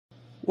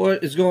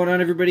What is going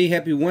on, everybody?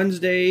 Happy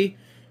Wednesday,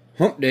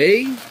 hump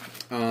day.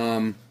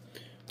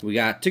 We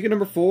got ticket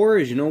number 4.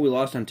 As you know, we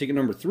lost on ticket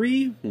number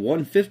 3,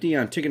 150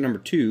 on ticket number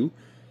 2.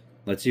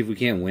 Let's see if we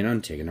can't win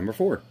on ticket number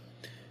 4.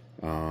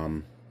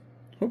 Hope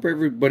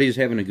everybody's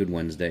having a good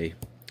Wednesday.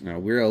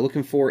 We're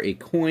looking for a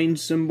coin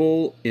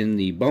symbol in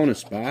the bonus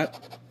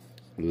spot.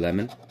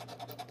 Lemon,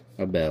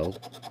 a bell,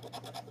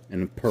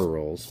 and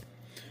pearls.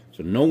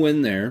 So no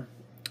win there.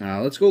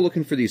 Let's go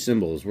looking for these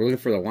symbols. We're looking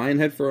for the lion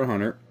head for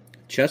 100,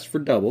 chest for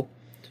double,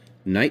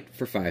 knight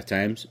for 5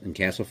 times, and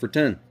castle for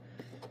 10.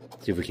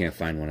 See if we can't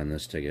find one on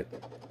this ticket.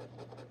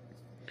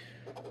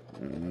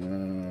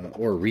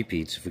 Or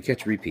repeats. If we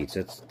catch repeats,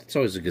 that's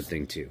always a good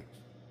thing too.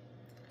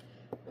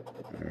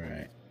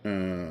 Alright.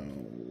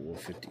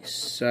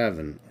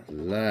 57,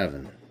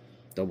 11,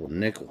 double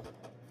nickel,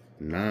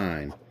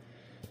 9,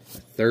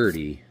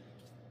 30,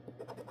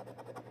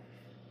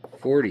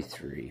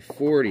 43,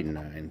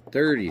 49,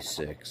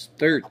 36,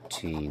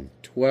 13,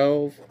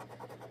 12,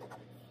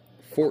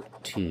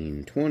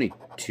 14,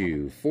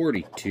 22,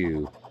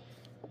 42,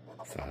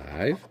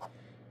 5,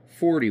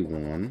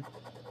 41,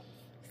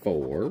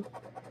 4,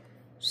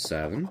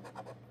 7,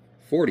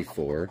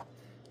 44,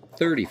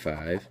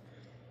 35,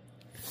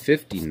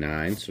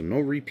 59, so no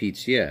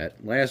repeats yet.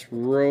 Last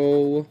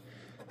row,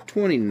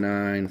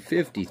 29,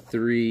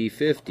 53,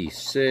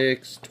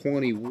 56,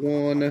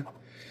 21,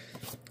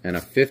 and a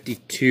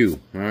 52.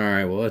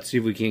 Alright, well, let's see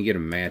if we can't get a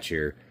match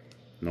here.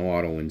 No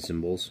auto-win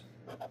symbols.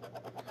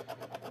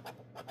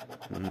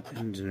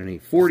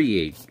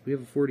 48. Do we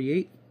have a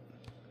 48?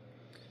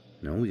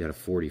 No, we got a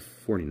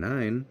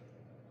 49.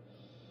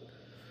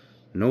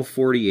 No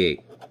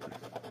 48.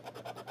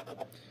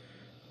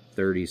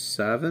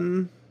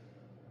 37.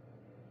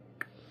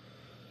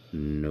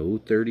 No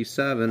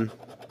 37.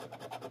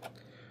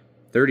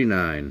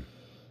 39.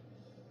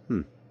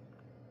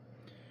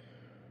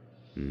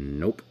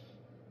 Nope.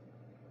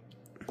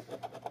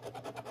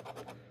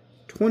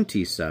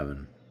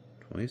 27.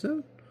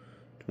 27?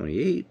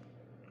 28.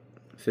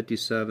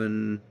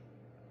 57.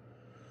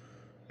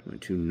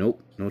 22.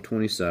 Nope. No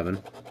 27.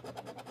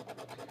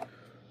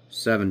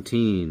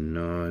 17.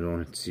 No, I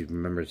don't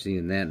remember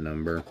seeing that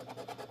number.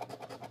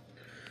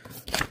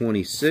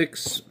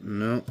 26.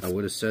 No, I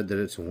would have said that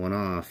it's a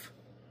one-off.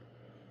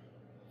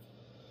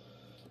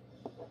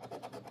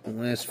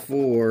 Last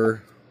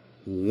 4.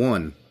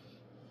 1.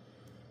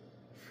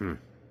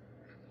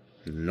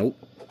 Nope.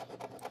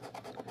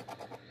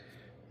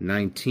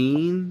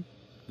 19.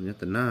 We got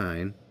the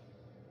 9.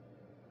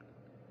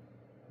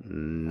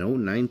 No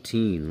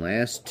 19.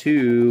 Last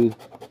 2.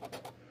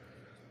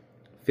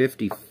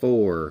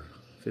 54.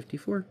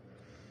 54?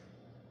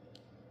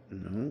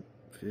 No.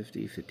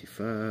 50,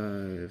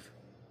 55.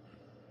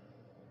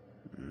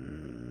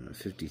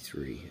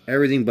 53.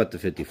 Everything but the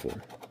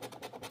 54.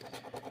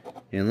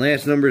 And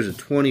last number is a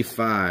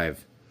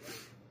 25.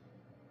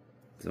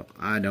 So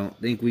I don't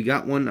think we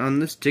got one on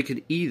this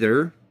ticket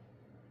either.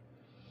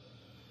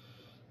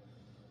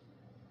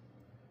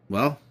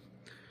 Well,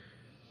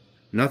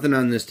 nothing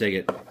on this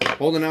ticket.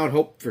 Holding out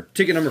hope for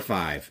ticket number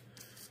 5.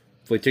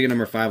 Hopefully ticket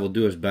number 5 will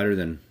do us better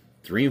than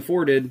 3 and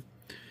 4 did.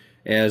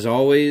 As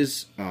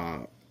always,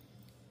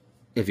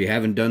 if you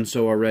haven't done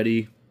so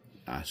already,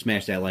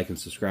 smash that like and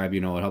subscribe.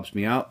 You know it helps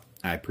me out.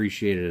 I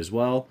appreciate it as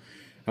well.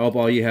 I hope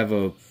all you have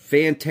a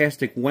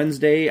fantastic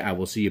Wednesday. I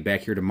will see you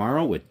back here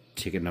tomorrow with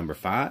ticket number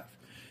 5.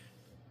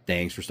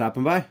 Thanks for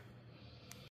stopping by.